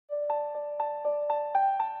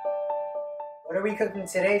What are we cooking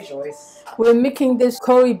today, Joyce? We're making this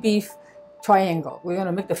curry beef triangle. We're going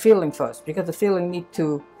to make the filling first because the filling needs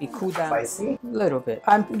to be cooled down. Spicy? A little bit.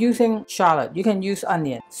 I'm using shallot. You can use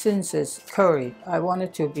onion. Since it's curry, I want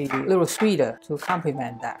it to be a little sweeter to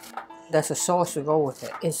complement that. There's a sauce to go with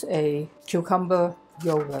it. It's a cucumber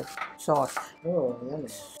yogurt sauce. Oh, yummy.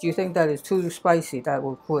 Do you think that is too spicy? That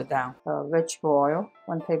will cool it down. Vegetable oil,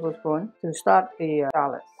 1 tablespoon. To start the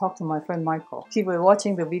shallot, talk to my friend Michael. He was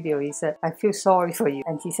watching the video. He said, I feel sorry for you.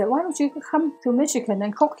 And he said, why don't you come to Michigan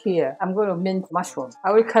and cook here? I'm going to mint mushroom.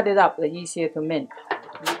 I will cut it up, the easier to mint.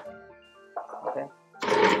 Okay.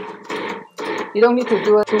 You don't need to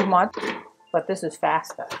do it too much, but this is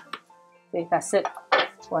faster. Okay, that's it.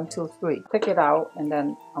 1, 2, 3. Take it out, and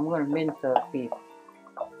then I'm going to mint the beef.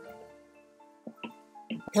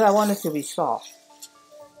 Because I want it to be soft.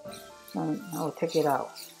 And I will take it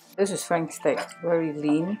out. This is Frank steak, very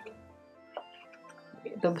lean.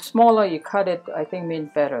 The smaller you cut it, I think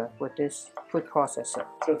mint better with this food processor.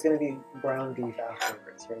 So it's going to be ground beef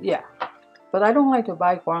afterwards, right? Yeah. But I don't like to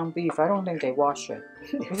buy ground beef. I don't think they wash it.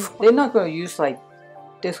 They're not going to use like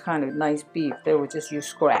this kind of nice beef. They will just use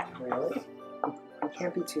scrap. Really? You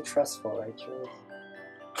can't be too trustful, right, Joyce?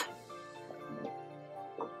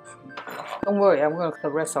 Don't worry, I'm going to cook the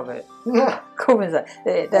rest of it. Colvin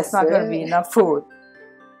said, that's not going to be enough food.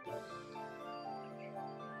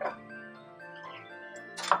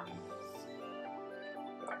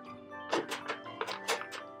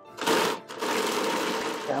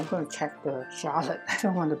 Okay, I'm going to check the shallot. I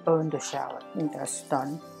don't want to burn the shallot. I think that's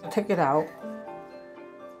done. Take it out.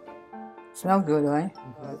 Smell good, right?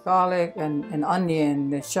 Garlic and onion,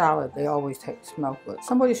 the shallot, they always smell good.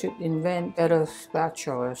 Somebody should invent better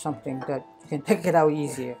spatula or something that you can take it out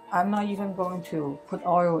easier. I'm not even going to put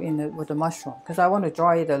oil in it with the mushroom because I want to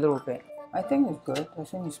dry it a little bit. I think it's good. I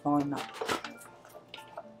think it's small enough.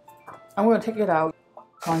 I'm going to take it out.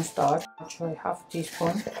 Cornstarch, actually half a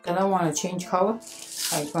teaspoon. Then I want to change color.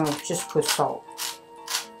 I'm going to just put salt.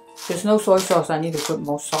 There's no soy sauce, I need to put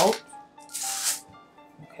more salt.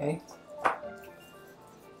 Okay.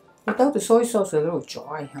 Without the soy sauce, a little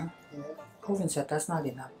dry, huh? Yeah. Colvin said that's not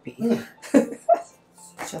enough beef.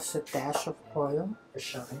 Just a dash of oil. For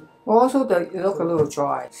shine. Well, also, it look a little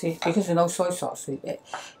dry. See, because there's no soy sauce, it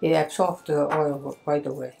absorbs the oil right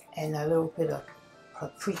away. And a little bit of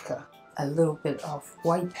paprika. A little bit of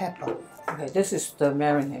white pepper. Okay, this is the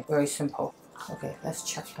marinade. Very simple. Okay, let's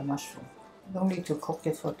check the mushroom. Don't need to cook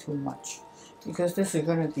it for too much because this is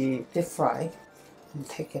going to be deep fried. And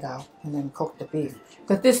take it out and then cook the beef.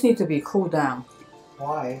 But this needs to be cooled down.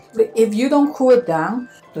 Why? If you don't cool it down,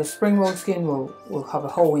 the spring roll skin will have a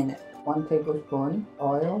hole in it. 1 tablespoon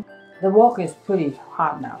oil. The wok is pretty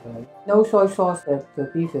hot now. Right? No soy sauce, the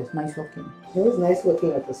beef is nice looking. It was nice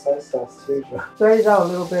looking at the soy sauce too, Joe. Spread it out a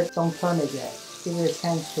little bit, don't turn it yet. Give it a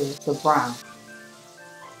chance to brown.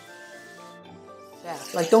 Yeah,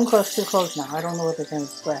 like don't cut too close now. I don't know what they're going to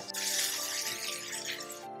spread.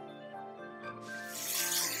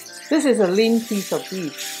 This is a lean piece of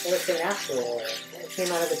beef. And it's an after oil. It came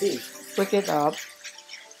out of the beef. Pick it up.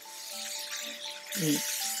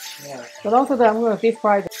 Yeah. But also that I'm going to deep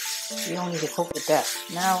fry it. You don't need to cook it that.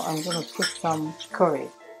 Now I'm going to put some curry.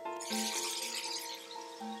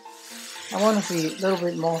 I want to be a little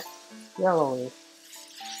bit more yellowy.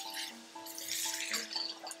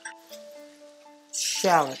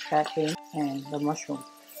 Shallot back in and the mushroom.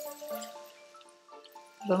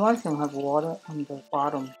 The mushroom has water on the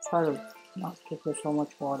bottom. Try to not give it so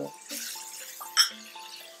much water.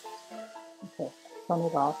 Okay, turn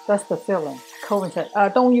it off. That's the filling. Colvin said,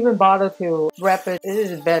 don't even bother to wrap it.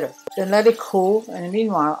 This is better. Then let it cool. And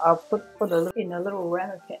meanwhile, I'll put it in a little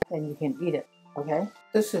ramekin and you can eat it. Okay?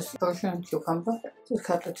 This is Persian cucumber. Just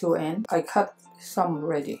cut the 2 ends. I cut some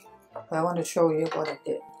already. But I want to show you what I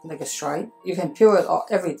did. Like a stripe. You can peel it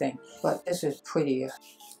off everything. But this is prettier.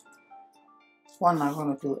 One I'm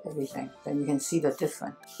going to do everything, then you can see the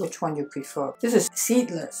difference. Which one you prefer? This is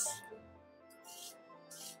seedless.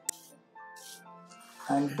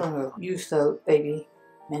 I'm going to use the baby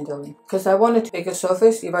mandolin because I want it to make a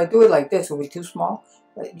surface. If I do it like this, it will be too small.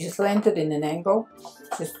 But just land it in an angle.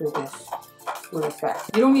 Just do this really fast.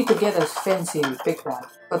 You don't need to get a fancy big one,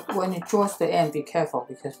 but when it draws the end, be careful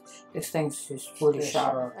because this thing's just really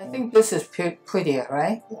sharp. I think this is prettier,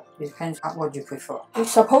 right? Yeah. It depends on what you prefer.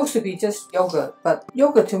 It's supposed to be just yogurt, but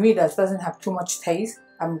yogurt to me that doesn't have too much taste.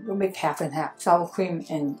 I'm going to make half and half. Sour cream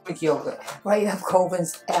and Greek yogurt. Right up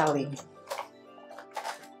Colvin's alley.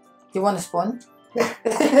 You want a spoon?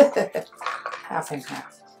 Half and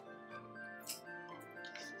half.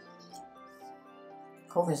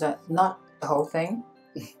 Colvin said, not the whole thing.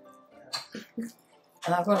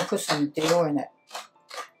 And I'm going to put some dill in it.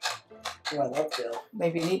 Oh, I love dill.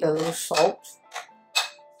 Maybe need a little salt.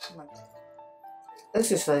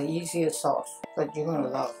 This is the easiest sauce that you're going to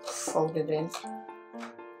love. Fold it in.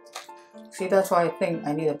 See, that's why I think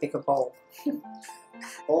I need a bigger bowl.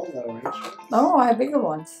 Bowl though, right? No, I have bigger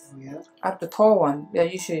ones. Oh, yeah? I have the tall one. Yeah,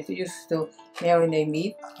 usually used to marinate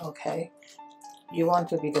meat. Okay. You want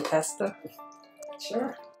to be the tester?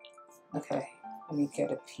 Sure. Okay. Let me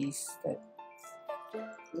get a piece that...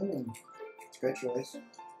 It's good choice.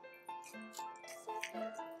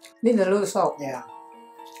 Need a little salt. Yeah.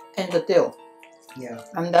 And the dill. Yeah.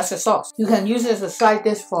 And that's the sauce. You can use it as a side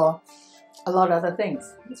dish for a lot of other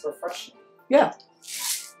things. It's refreshing. Yeah.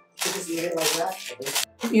 You just eat it like that.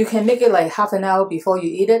 You can make it like half an hour before you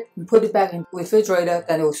eat it and put it back in the refrigerator,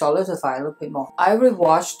 then it will solidify a little bit more. I will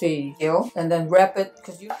wash the dill and then wrap it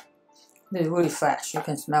because it's really fresh. You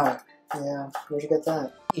can smell it. Yeah. Where'd you get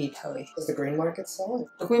that? Italy. Does the green market sell it?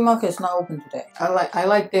 The green market is not open today. I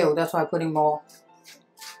like dill, that's why I'm putting more.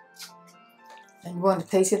 And you want to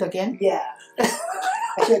taste it again? Yeah.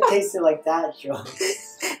 I should taste it like that, Joe.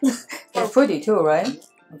 It's pretty too, right?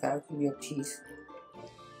 Okay, I'll give you a piece.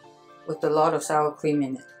 With a lot of sour cream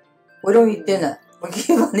in it. We don't eat dinner. We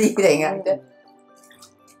keep on eating after.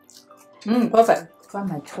 Perfect. Find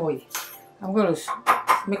my toy. I'm going to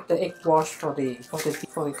make the egg wash for the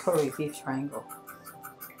curry beef triangle.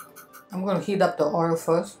 I'm going to heat up the oil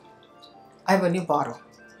first. I have a new bottle.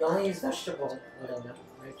 You only use vegetable oil now,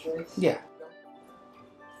 right, Joyce? Yeah.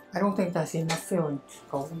 I don't think that's enough filling,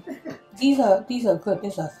 Colvin. These are good.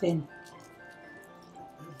 These are thin.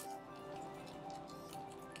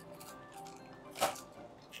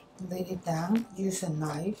 Lay it down. Use a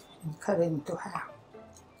knife and cut it into half.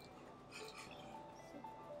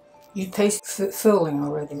 You taste filling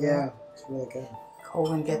already. Yeah, right? it's really good.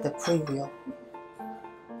 Colvin, get the preview.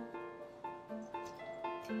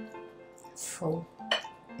 Fold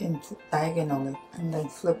into diagonally and then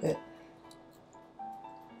flip it.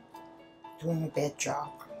 Doing a bad job.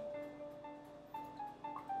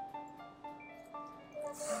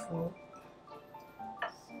 Fold.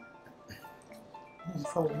 And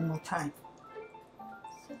fold one more time.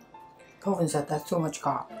 Colvin said that's too much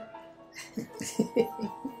carb.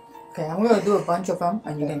 Okay, I'm going to do a bunch of them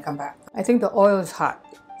and you can come back. I think the oil is hot.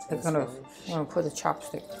 I'm going to put a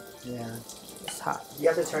chopstick. Yeah. It's hot. You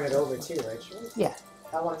have to turn it over too, right, Joyce? Yeah.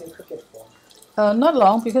 How long do you cook it for? Not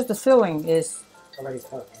long because the filling is Already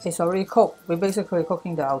cooked. it's already cooked. We're basically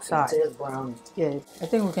cooking the outside. It is brown. Yeah, I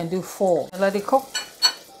think we can do 4. Let it cook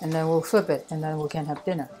and then we'll flip it and then we can have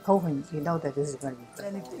dinner. Colvin, you know that this is going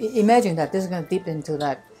to be... Imagine that this is going to dip into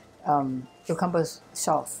that cucumber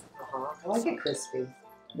sauce. I like it crispy.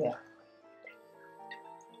 Yeah.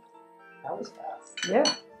 That was fast.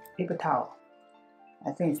 Yeah. Paper towel.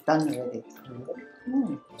 I think it's done already.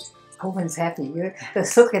 Colvin's happy.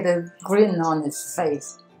 Just look at the grin on his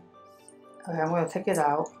face. Okay, I'm going to take it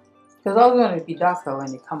out. Because all going to be darker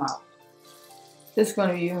when they come out. This is going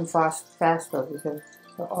to be even faster because the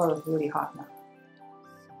oil is really hot now.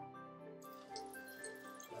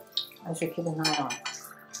 I should keep an eye on it.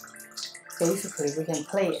 Basically, we can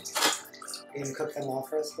play it. You can cook them all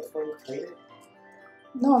first before you plate it?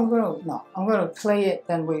 No, I'm going to play it,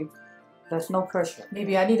 then there's no pressure.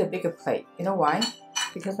 Maybe I need a bigger plate. You know why?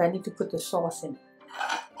 Because I need to put the sauce in.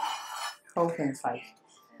 Colvin's like,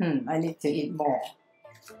 I need to eat more.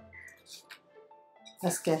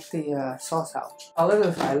 Let's get the sauce out. A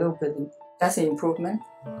little bit. That's an improvement.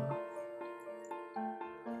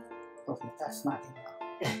 Okay, that's not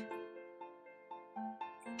enough.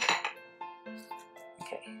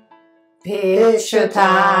 Okay. Picture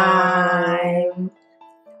time.